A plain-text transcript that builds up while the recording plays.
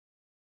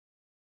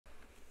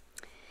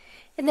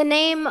In the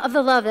name of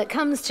the love that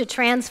comes to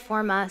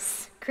transform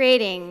us,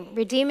 creating,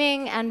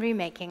 redeeming, and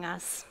remaking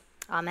us.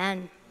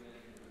 Amen.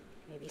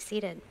 You may be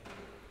seated.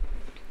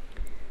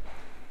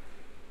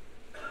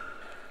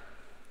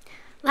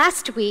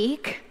 Last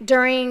week,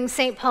 during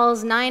St.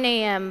 Paul's 9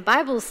 a.m.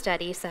 Bible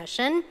study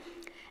session,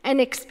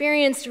 an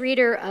experienced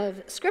reader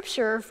of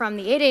Scripture from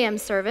the 8 a.m.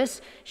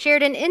 service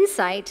shared an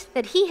insight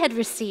that he had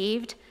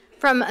received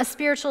from a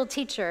spiritual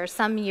teacher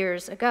some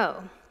years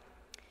ago.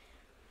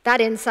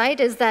 That insight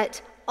is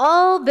that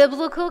all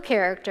biblical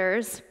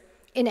characters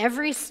in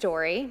every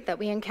story that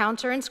we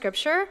encounter in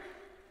Scripture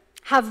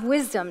have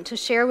wisdom to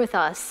share with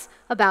us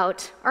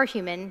about our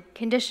human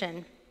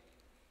condition.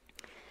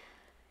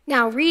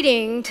 Now,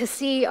 reading to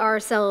see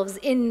ourselves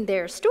in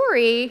their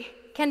story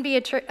can be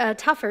a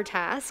tougher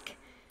task,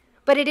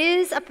 but it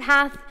is a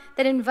path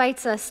that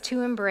invites us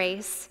to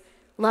embrace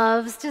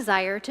love's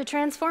desire to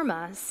transform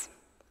us.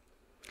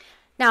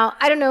 Now,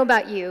 I don't know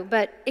about you,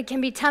 but it can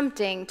be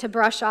tempting to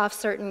brush off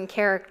certain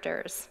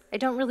characters. I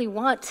don't really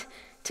want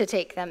to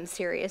take them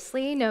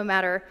seriously, no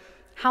matter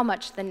how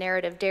much the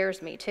narrative dares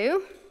me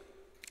to.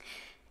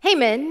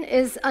 Haman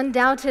is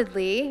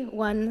undoubtedly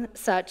one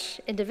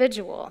such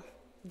individual,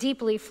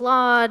 deeply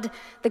flawed,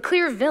 the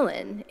clear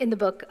villain in the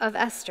book of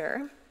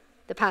Esther.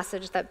 The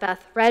passage that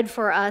Beth read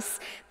for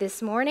us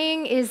this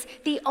morning is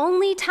the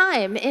only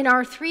time in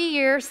our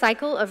 3-year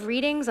cycle of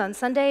readings on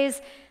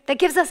Sundays that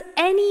gives us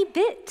any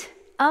bit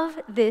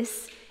of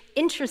this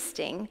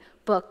interesting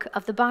book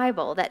of the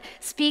Bible that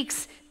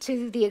speaks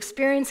to the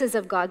experiences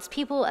of God's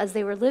people as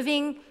they were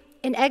living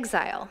in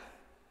exile,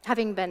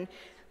 having been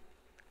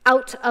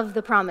out of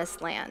the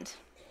promised land,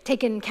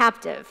 taken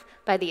captive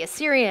by the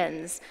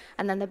Assyrians,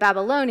 and then the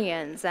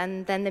Babylonians,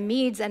 and then the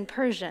Medes and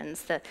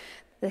Persians, the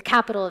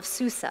capital of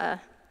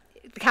Susa,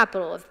 the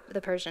capital of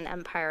the Persian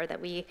Empire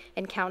that we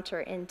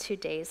encounter in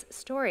today's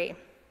story.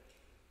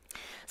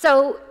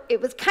 So it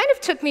kind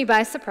of took me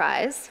by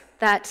surprise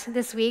that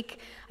this week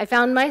I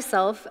found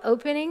myself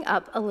opening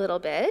up a little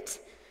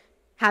bit,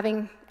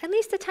 having at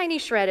least a tiny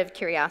shred of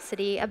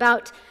curiosity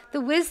about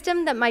the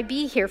wisdom that might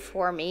be here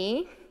for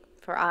me,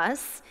 for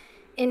us,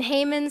 in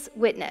Haman's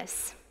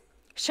witness,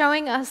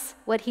 showing us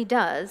what he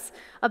does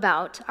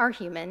about our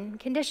human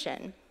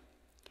condition.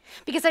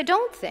 Because I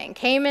don't think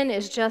Haman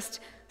is just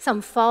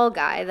some fall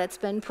guy that's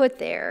been put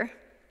there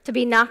to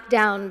be knocked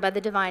down by the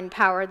divine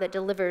power that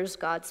delivers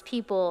God's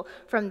people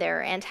from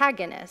their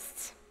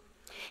antagonists.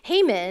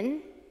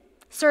 Haman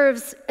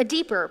serves a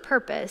deeper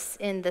purpose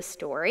in the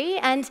story,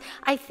 and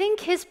I think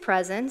his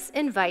presence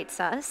invites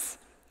us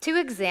to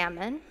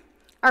examine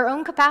our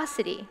own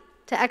capacity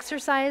to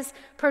exercise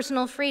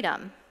personal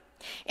freedom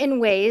in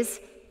ways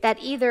that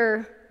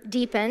either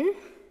deepen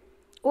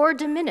or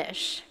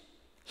diminish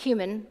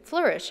human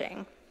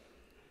flourishing.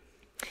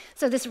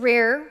 So this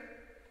rare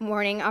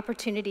morning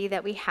opportunity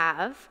that we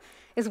have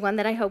is one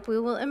that I hope we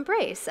will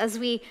embrace as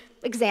we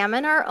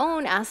examine our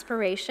own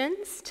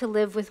aspirations to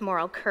live with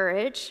moral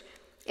courage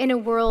in a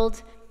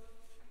world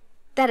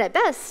that at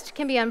best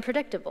can be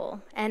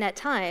unpredictable and at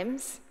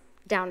times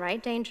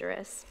downright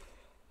dangerous.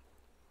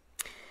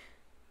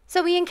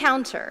 So we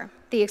encounter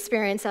the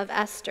experience of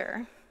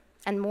Esther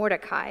and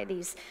Mordecai,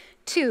 these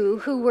two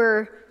who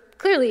were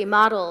clearly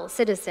model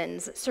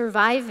citizens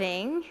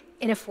surviving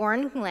in a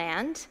foreign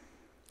land,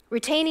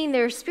 retaining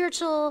their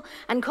spiritual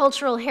and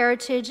cultural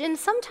heritage in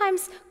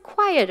sometimes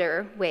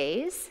quieter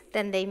ways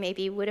than they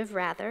maybe would have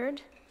rathered.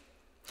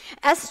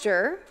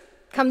 Esther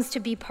comes to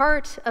be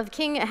part of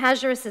King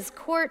Ahasuerus'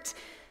 court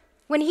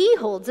when he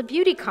holds a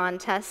beauty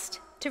contest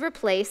to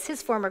replace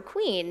his former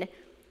queen,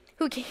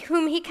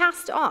 whom he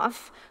cast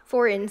off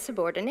for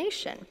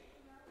insubordination.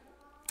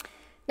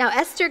 Now,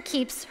 Esther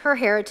keeps her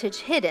heritage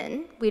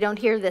hidden. We don't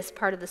hear this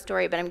part of the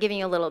story, but I'm giving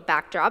you a little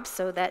backdrop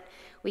so that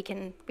we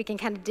can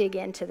kind of dig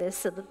into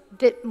this a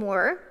bit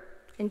more,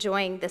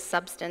 enjoying the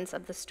substance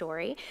of the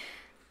story.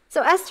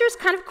 So Esther's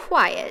kind of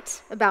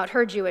quiet about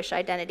her Jewish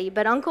identity,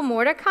 but Uncle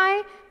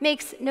Mordecai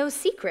makes no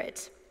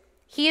secret.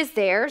 He is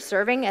there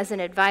serving as an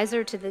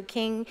advisor to the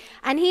king,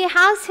 and he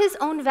has his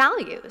own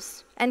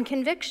values and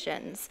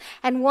convictions.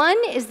 And one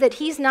is that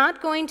he's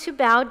not going to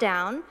bow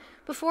down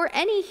before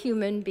any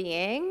human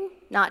being,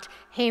 not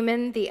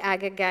Haman the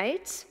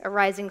Agagite, a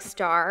rising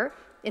star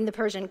in the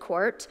Persian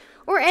court,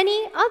 or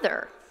any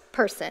other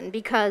person,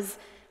 because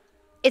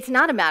it's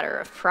not a matter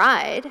of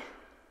pride,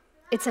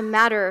 it's a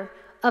matter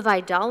of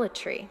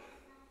idolatry.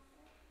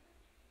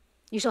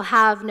 You shall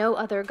have no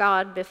other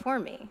God before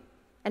me.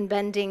 And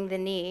bending the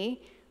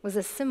knee was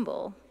a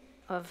symbol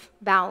of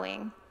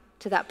bowing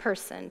to that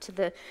person, to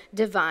the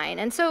divine.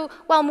 And so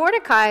while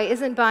Mordecai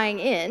isn't buying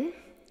in,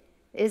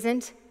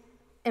 isn't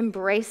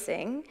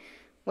embracing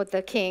what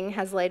the king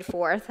has laid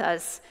forth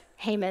as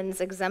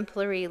Haman's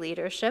exemplary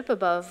leadership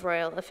above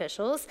royal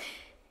officials,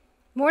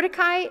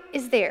 Mordecai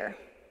is there,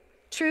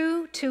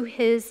 true to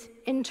his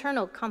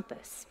internal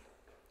compass.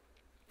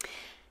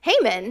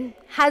 Haman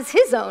has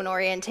his own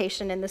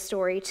orientation in the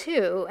story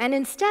too, and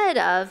instead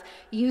of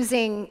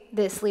using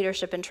this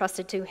leadership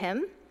entrusted to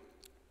him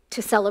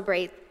to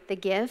celebrate the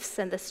gifts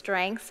and the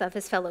strengths of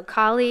his fellow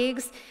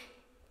colleagues,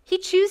 he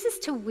chooses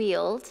to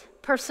wield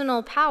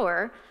personal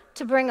power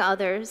to bring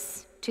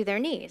others to their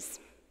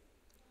knees,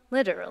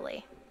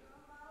 literally.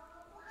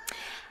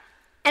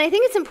 And I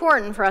think it's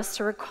important for us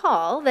to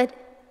recall that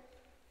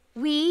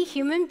we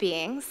human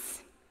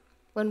beings,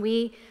 when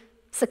we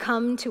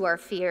succumb to our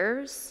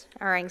fears,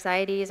 our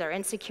anxieties, our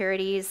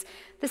insecurities,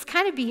 this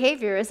kind of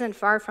behavior isn't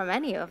far from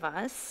any of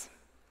us.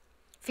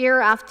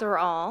 Fear, after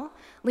all,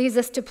 leads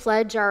us to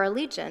pledge our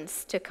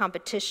allegiance to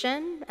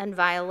competition and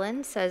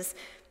violence as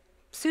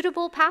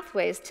suitable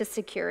pathways to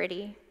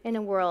security in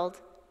a world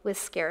with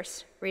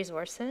scarce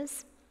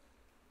resources.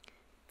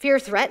 Fear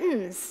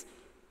threatens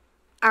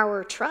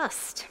our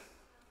trust.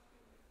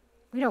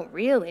 We don't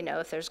really know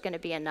if there's going to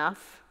be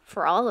enough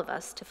for all of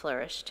us to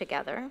flourish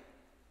together.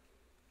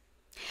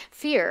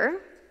 Fear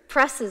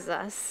presses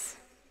us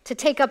to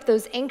take up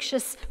those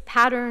anxious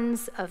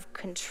patterns of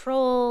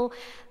control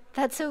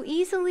that so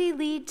easily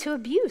lead to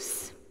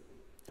abuse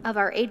of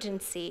our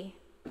agency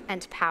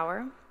and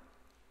power.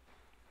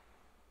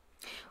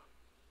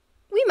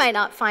 We might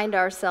not find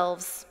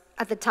ourselves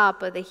at the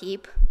top of the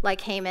heap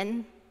like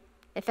Haman.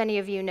 If any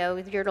of you know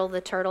Yertle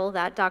the Turtle,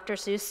 that Dr.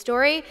 Seuss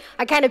story,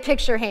 I kind of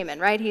picture Haman,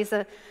 right? He's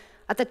at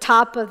the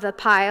top of the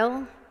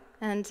pile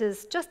and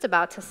is just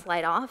about to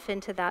slide off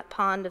into that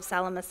pond of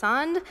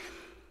Salamasand.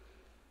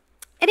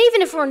 And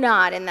even if we're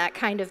not in that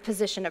kind of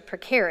position of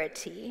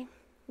precarity,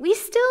 we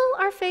still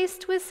are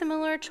faced with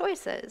similar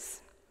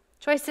choices.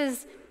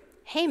 Choices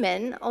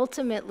Haman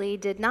ultimately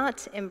did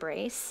not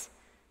embrace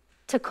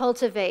to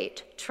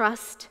cultivate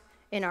trust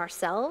in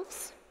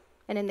ourselves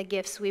and in the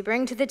gifts we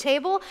bring to the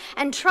table,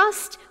 and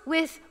trust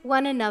with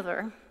one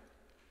another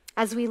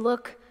as we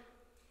look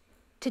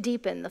to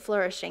deepen the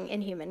flourishing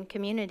in human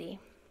community.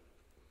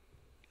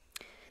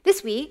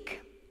 This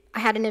week,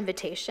 I had an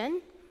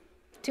invitation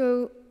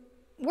to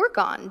work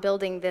on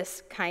building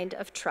this kind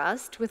of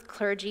trust with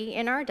clergy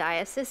in our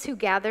diocese who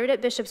gathered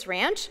at Bishop's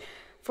Ranch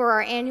for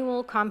our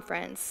annual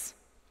conference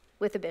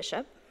with a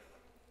bishop.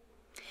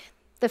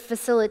 The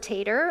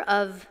facilitator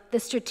of the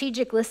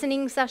strategic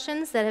listening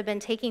sessions that have been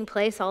taking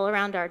place all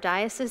around our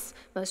diocese,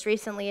 most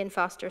recently in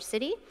Foster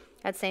City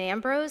at St.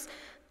 Ambrose,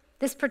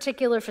 this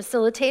particular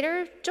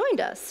facilitator joined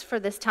us for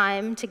this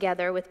time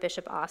together with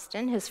Bishop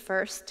Austin, his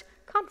first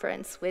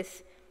conference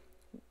with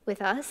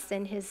us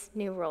in his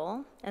new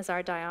role as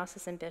our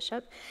diocesan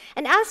bishop.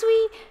 And as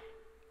we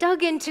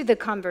dug into the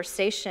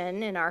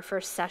conversation in our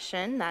first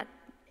session that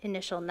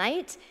initial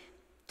night,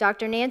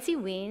 Dr. Nancy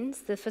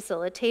Weens, the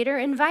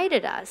facilitator,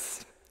 invited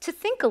us to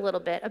think a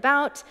little bit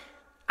about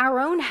our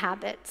own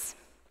habits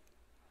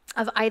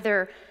of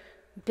either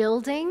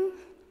building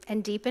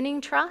and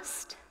deepening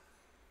trust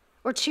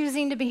or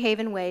choosing to behave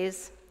in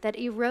ways that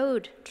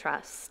erode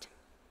trust.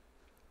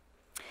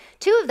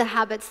 Two of the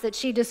habits that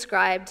she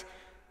described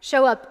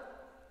show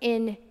up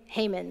in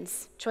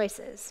Haman's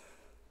choices.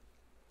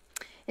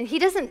 And he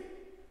doesn't,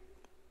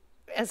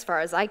 as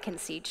far as I can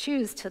see,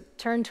 choose to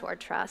turn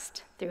toward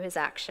trust through his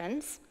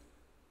actions.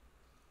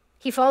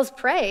 He falls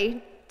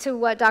prey to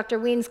what Dr.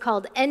 Weens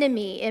called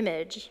enemy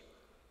image.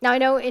 Now, I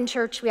know in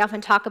church we often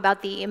talk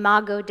about the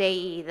imago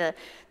Dei,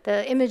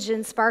 the image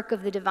and spark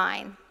of the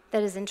divine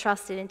that is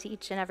entrusted into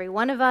each and every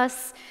one of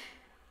us,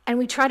 and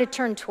we try to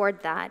turn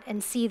toward that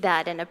and see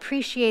that and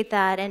appreciate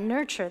that and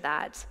nurture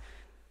that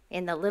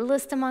in the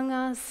littlest among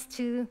us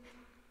to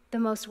the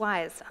most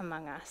wise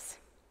among us.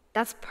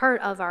 That's part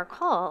of our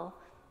call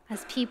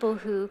as people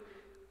who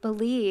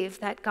believe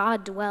that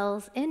God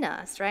dwells in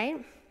us,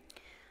 right?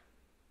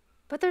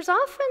 But there's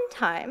often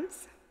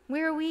times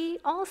where we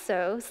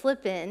also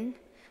slip in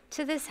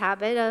to this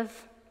habit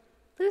of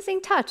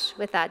losing touch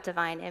with that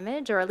divine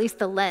image, or at least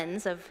the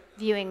lens of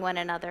viewing one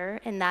another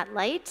in that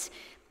light.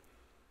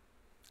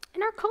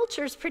 And our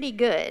culture is pretty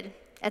good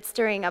at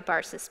stirring up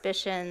our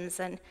suspicions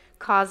and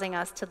causing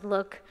us to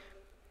look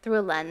through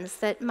a lens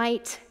that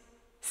might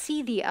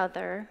see the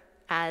other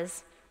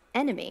as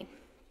enemy.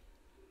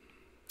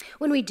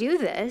 When we do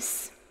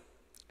this,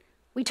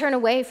 we turn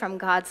away from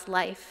God's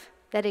life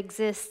that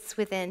exists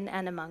within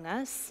and among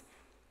us,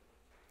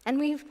 and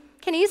we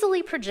can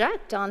easily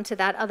project onto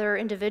that other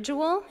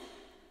individual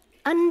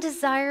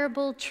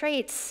undesirable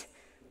traits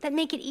that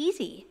make it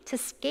easy to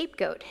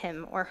scapegoat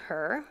him or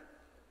her,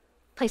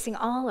 placing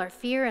all our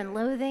fear and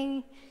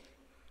loathing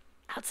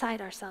outside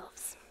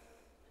ourselves.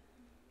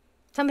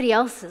 Somebody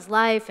else's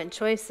life and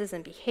choices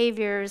and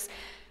behaviors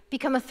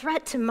become a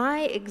threat to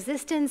my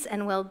existence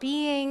and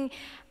well-being,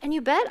 and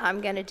you bet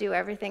I'm going to do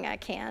everything I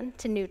can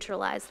to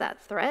neutralize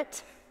that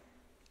threat,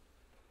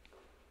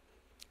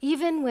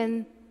 even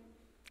when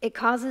it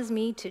causes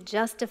me to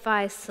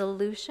justify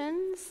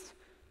solutions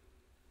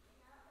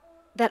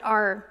that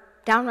are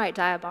downright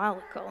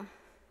diabolical.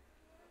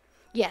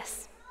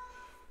 Yes,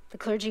 the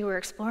clergy were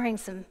exploring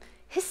some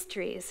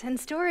histories and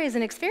stories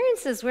and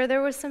experiences where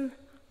there was some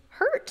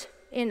hurt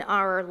in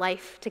our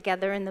life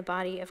together in the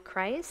body of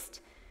Christ.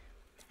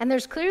 And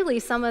there's clearly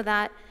some of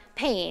that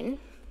pain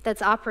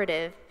that's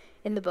operative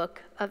in the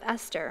book of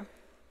Esther.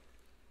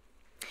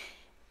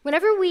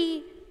 Whenever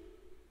we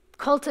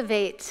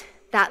cultivate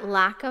that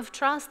lack of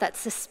trust, that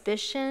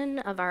suspicion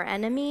of our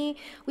enemy,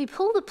 we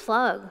pull the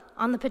plug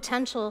on the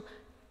potential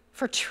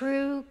for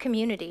true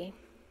community.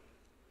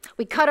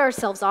 We cut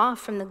ourselves off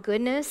from the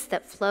goodness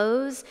that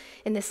flows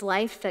in this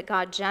life that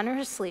God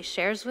generously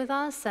shares with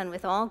us and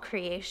with all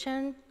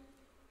creation.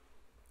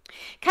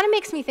 Kind of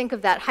makes me think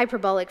of that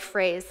hyperbolic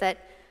phrase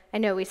that I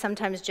know we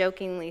sometimes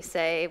jokingly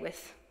say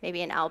with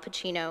maybe an Al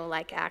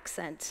Pacino-like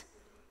accent,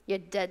 "You're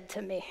dead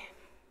to me."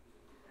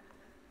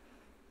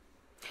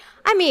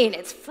 I mean,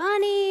 it's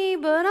funny,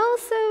 but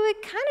also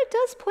it kind of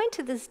does point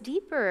to this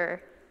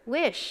deeper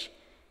wish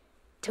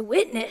to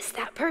witness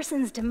that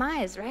person's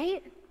demise,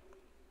 right?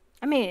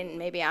 I mean,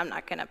 maybe I'm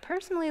not going to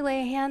personally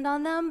lay a hand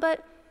on them,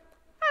 but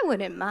I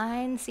wouldn't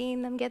mind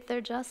seeing them get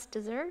their just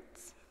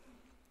desserts.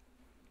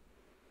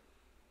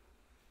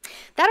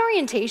 That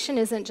orientation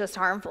isn't just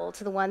harmful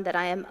to the one that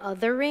I am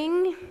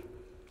othering.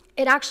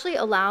 It actually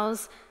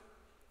allows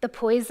the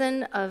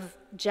poison of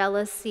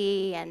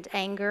jealousy and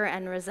anger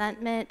and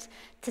resentment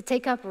to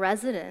take up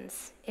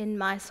residence in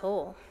my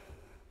soul.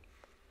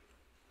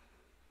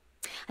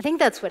 I think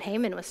that's what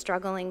Haman was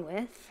struggling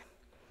with,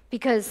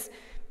 because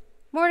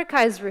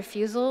Mordecai's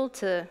refusal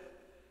to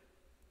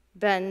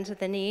bend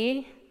the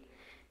knee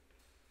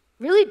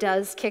really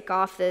does kick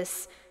off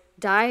this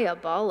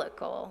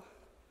diabolical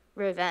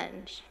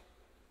revenge.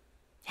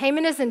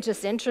 Haman isn't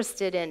just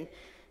interested in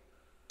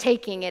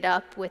taking it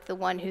up with the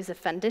one who's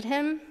offended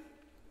him.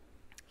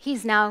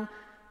 He's now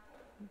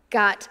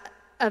got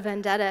a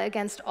vendetta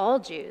against all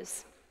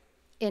Jews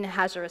in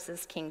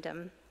Ahasuerus'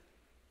 kingdom.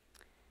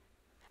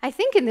 I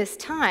think in this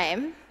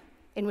time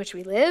in which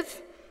we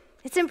live,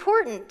 it's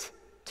important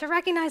to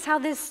recognize how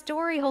this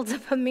story holds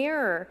up a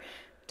mirror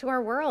to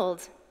our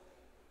world.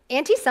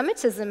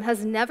 Anti-Semitism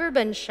has never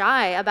been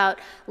shy about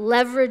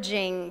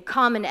leveraging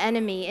common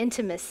enemy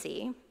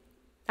intimacy.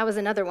 That was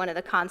another one of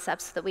the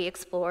concepts that we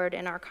explored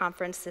in our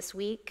conference this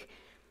week.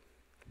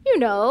 You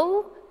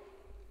know,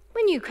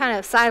 when you kind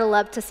of sidle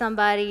up to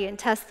somebody and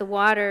test the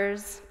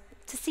waters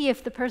to see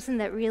if the person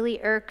that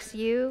really irks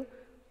you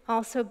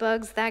also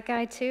bugs that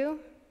guy too.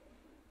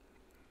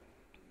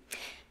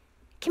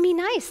 It can be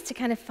nice to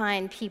kind of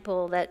find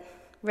people that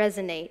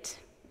resonate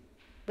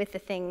with the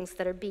things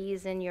that are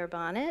bees in your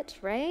bonnet,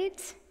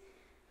 right?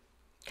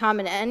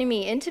 Common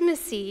enemy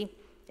intimacy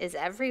is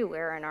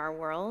everywhere in our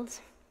world,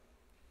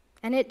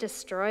 and it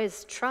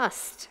destroys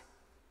trust,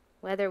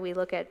 whether we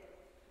look at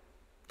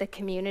the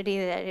community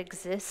that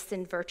exists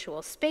in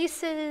virtual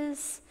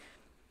spaces,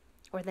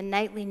 or the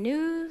nightly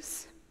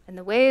news, and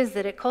the ways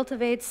that it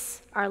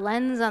cultivates our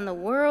lens on the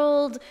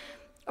world,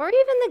 or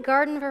even the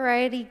garden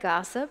variety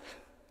gossip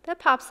that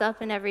pops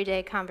up in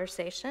everyday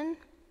conversation.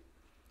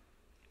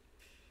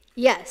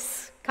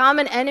 Yes,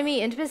 common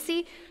enemy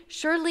intimacy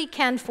surely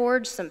can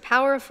forge some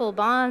powerful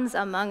bonds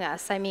among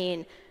us. I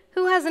mean,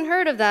 who hasn't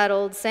heard of that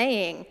old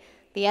saying,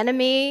 "The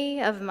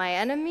enemy of my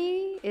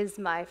enemy is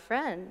my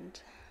friend"?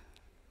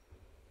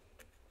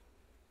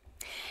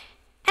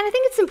 And I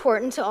think it's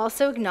important to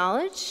also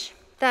acknowledge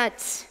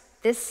that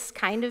this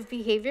kind of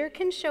behavior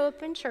can show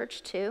up in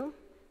church too.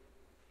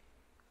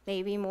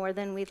 Maybe more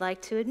than we'd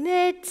like to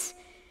admit,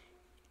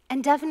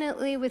 and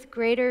definitely with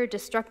greater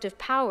destructive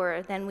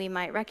power than we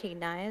might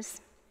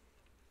recognize.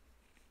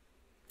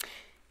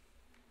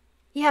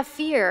 Yeah,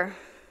 fear.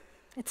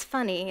 It's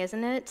funny,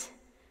 isn't it?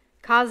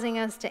 Causing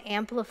us to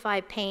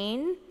amplify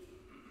pain,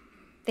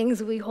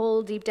 things we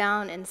hold deep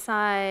down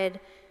inside,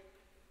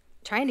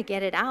 trying to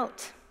get it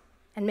out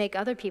and make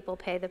other people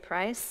pay the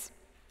price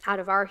out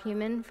of our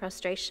human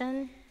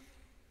frustration.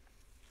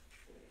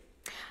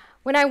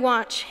 When I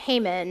watch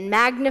Haman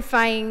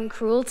magnifying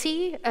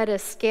cruelty at a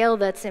scale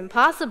that's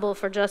impossible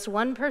for just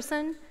one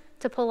person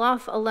to pull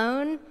off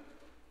alone,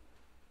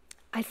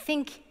 I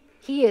think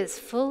he is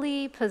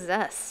fully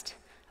possessed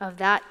of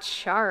that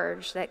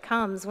charge that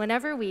comes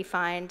whenever we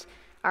find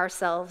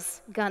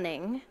ourselves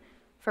gunning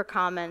for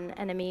common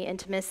enemy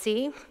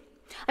intimacy.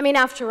 I mean,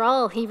 after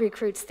all, he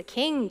recruits the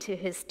king to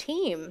his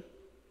team.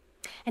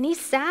 And he's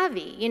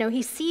savvy. You know,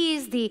 he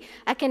sees the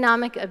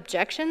economic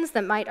objections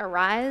that might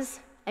arise.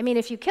 I mean,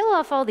 if you kill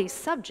off all these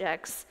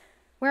subjects,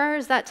 where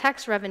is that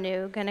tax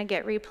revenue going to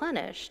get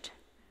replenished?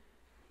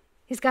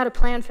 He's got a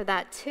plan for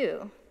that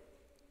too.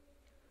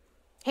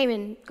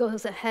 Haman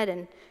goes ahead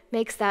and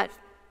makes that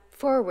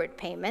forward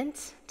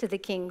payment to the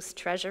king's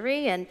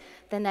treasury, and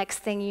the next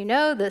thing you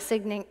know, the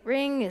signet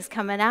ring is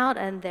coming out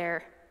and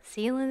they're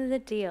sealing the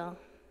deal.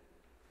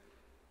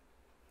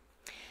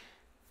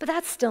 But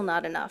that's still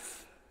not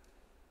enough.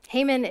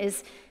 Haman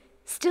is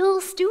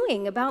still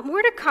stewing about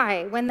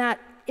Mordecai when that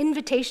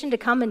invitation to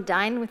come and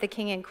dine with the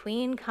king and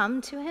queen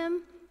come to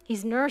him.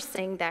 He's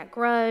nursing that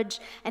grudge,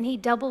 and he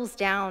doubles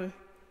down,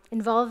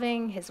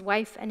 involving his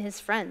wife and his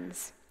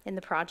friends in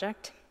the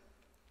project.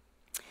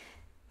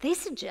 They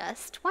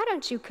suggest, why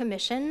don't you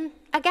commission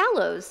a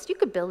gallows? You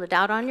could build it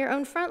out on your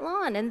own front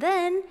lawn and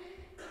then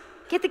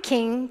get the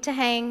king to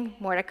hang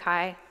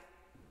Mordecai.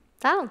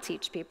 That'll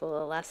teach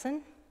people a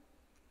lesson.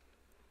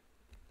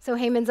 So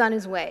Haman's on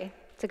his way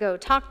to go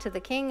talk to the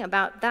king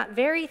about that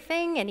very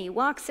thing, and he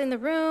walks in the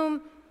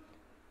room.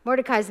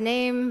 Mordecai's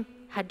name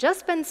had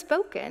just been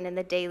spoken in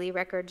the Daily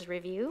Records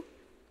Review.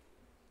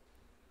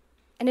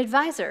 An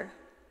advisor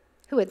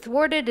who had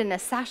thwarted an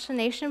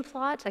assassination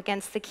plot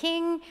against the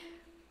king,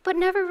 but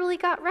never really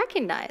got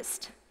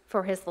recognized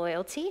for his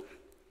loyalty.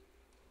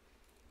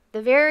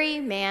 The very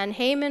man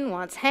Haman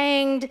wants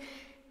hanged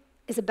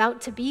is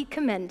about to be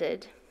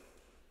commended.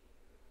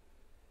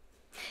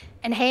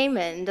 And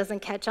Haman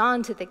doesn't catch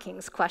on to the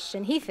king's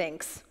question. He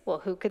thinks, well,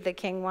 who could the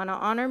king want to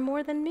honor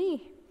more than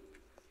me?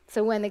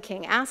 So when the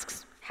king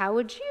asks, how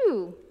would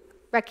you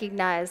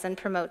recognize and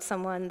promote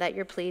someone that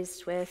you're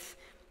pleased with?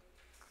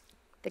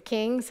 The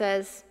king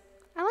says,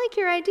 I like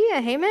your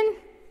idea, Haman.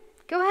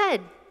 Go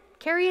ahead,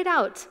 carry it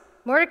out.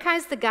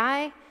 Mordecai's the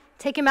guy.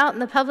 Take him out in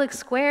the public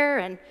square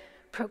and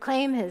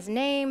proclaim his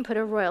name, put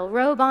a royal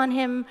robe on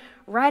him,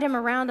 ride him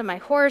around on my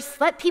horse.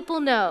 Let people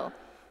know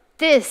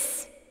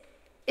this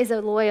is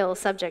a loyal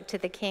subject to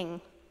the king.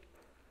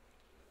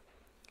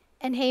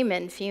 And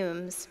Haman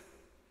fumes,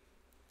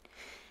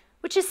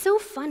 which is so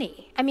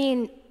funny. I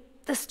mean,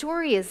 the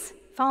story is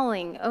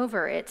falling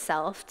over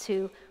itself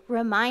to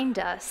remind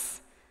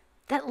us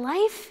that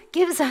life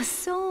gives us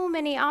so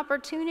many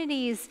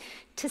opportunities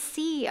to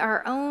see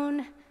our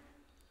own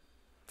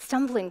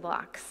stumbling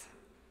blocks,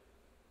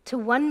 to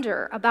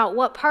wonder about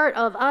what part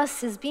of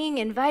us is being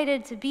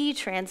invited to be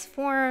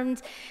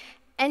transformed.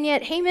 And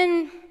yet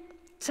Haman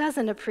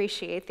doesn't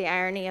appreciate the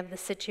irony of the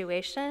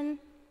situation.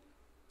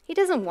 He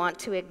doesn't want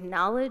to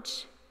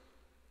acknowledge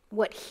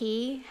what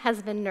he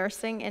has been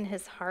nursing in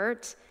his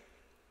heart.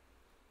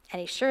 And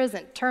he sure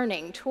isn't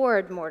turning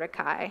toward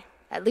Mordecai,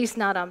 at least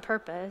not on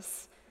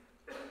purpose.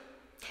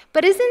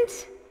 But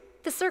isn't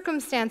the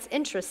circumstance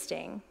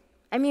interesting?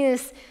 I mean,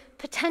 this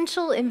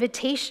potential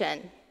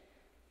invitation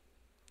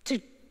to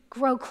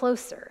grow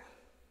closer,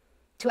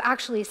 to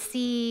actually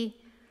see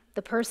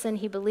the person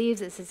he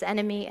believes is his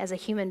enemy as a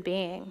human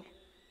being,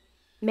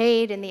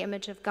 made in the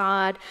image of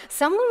God,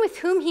 someone with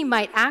whom he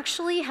might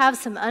actually have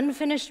some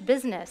unfinished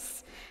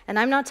business. And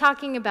I'm not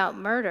talking about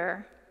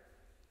murder.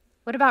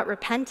 What about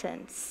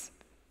repentance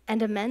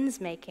and amends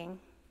making?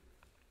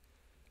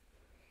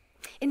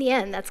 In the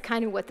end, that's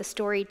kind of what the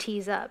story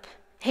tees up.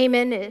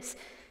 Haman is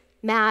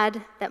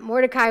mad that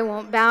Mordecai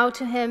won't bow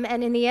to him,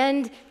 and in the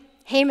end,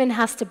 Haman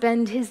has to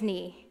bend his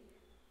knee.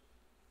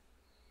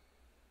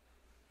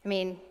 I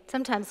mean,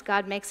 sometimes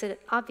God makes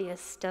it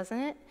obvious, doesn't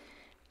it?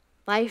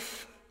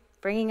 Life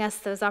bringing us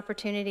those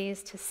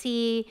opportunities to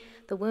see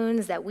the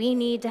wounds that we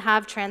need to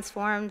have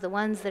transformed, the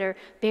ones that are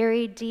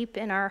buried deep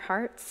in our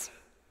hearts.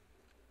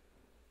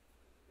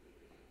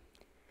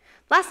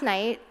 Last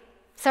night,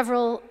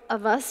 several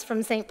of us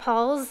from St.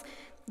 Paul's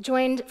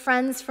joined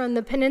friends from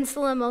the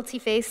Peninsula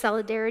Multi-Faith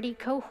Solidarity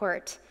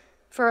Cohort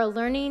for a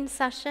learning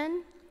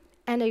session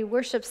and a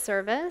worship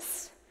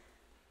service,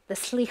 the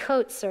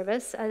Slichot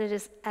service,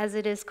 as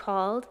it is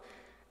called,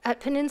 at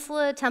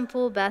Peninsula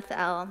Temple Beth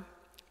El,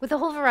 with a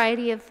whole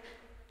variety of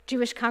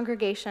Jewish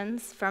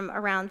congregations from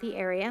around the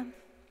area.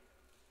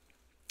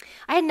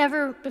 I had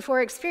never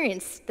before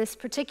experienced this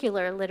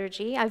particular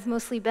liturgy. I've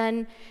mostly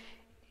been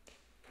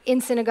in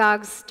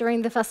synagogues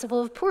during the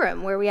festival of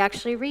Purim, where we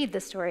actually read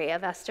the story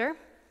of Esther,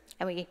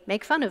 and we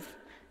make fun of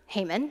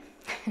Haman,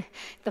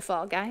 the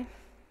fall guy.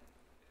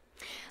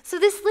 So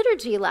this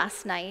liturgy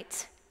last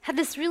night had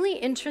this really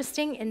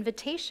interesting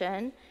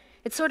invitation.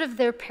 It's sort of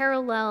their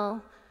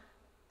parallel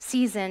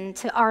season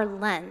to our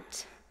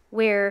Lent,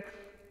 where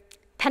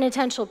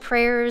penitential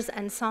prayers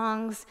and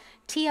songs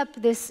tee up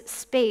this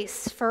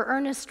space for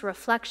earnest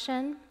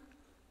reflection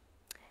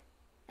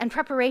and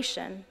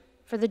preparation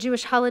for the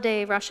Jewish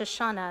holiday Rosh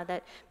Hashanah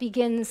that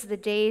begins the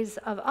days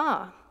of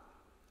awe,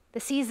 the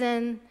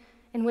season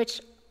in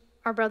which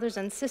our brothers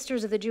and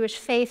sisters of the Jewish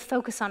faith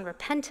focus on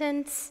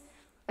repentance,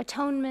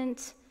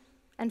 atonement,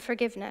 and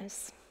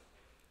forgiveness.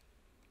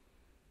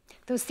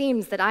 Those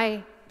themes that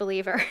I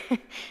believe are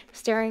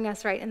staring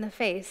us right in the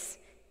face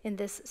in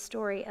this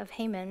story of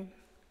Haman.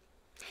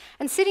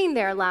 And sitting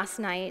there last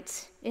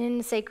night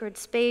in sacred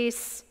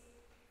space,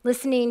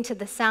 listening to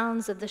the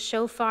sounds of the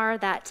shofar,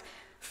 that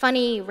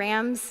funny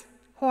ram's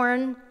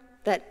horn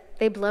that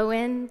they blow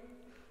in.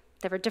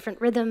 There were different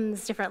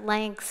rhythms, different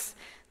lengths.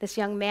 This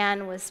young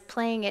man was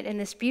playing it in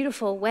this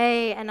beautiful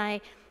way, and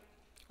I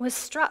was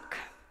struck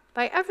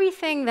by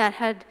everything that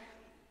had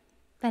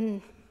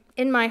been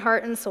in my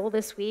heart and soul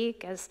this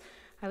week as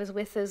I was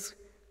with those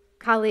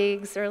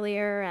colleagues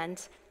earlier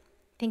and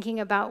thinking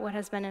about what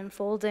has been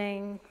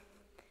unfolding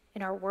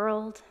in our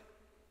world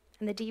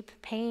and the deep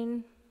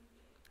pain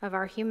of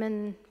our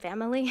human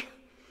family.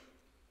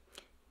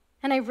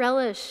 And I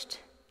relished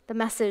the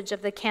message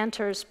of the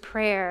cantor's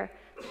prayer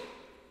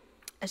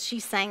as she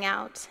sang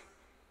out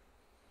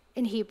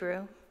in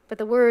Hebrew. But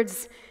the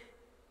words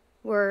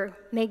were,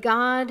 "May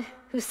God,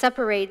 who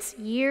separates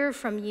year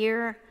from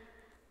year,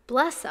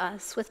 bless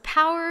us with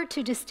power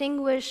to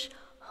distinguish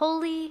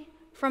holy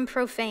from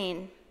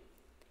profane,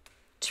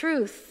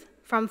 truth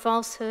from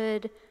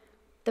falsehood,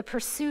 the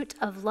pursuit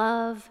of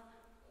love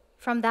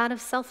from that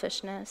of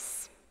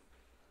selfishness."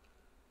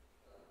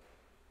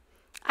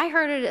 I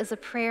heard it as a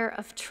prayer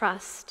of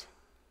trust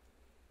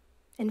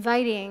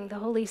inviting the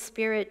Holy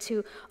Spirit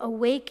to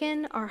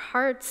awaken our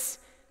hearts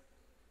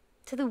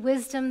to the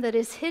wisdom that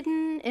is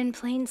hidden in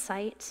plain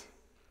sight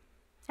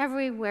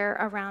everywhere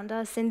around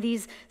us, in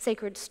these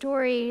sacred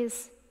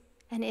stories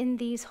and in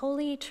these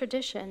holy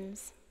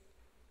traditions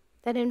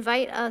that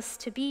invite us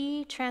to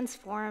be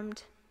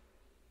transformed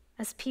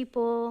as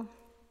people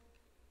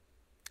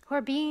who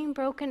are being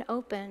broken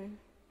open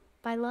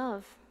by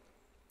love.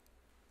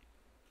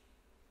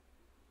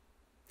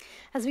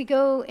 As we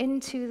go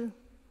into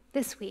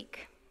this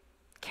week,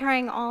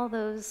 carrying all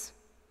those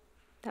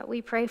that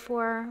we pray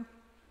for,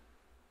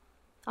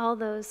 all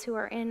those who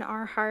are in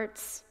our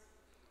hearts,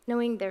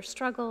 knowing their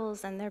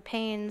struggles and their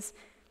pains,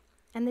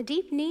 and the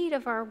deep need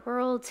of our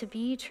world to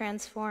be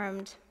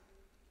transformed,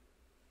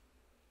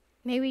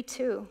 may we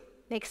too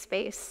make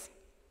space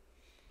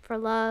for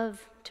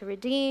love to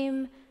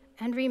redeem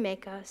and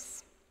remake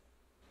us,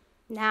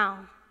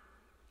 now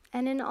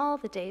and in all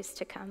the days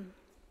to come.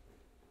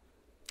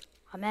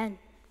 Amen.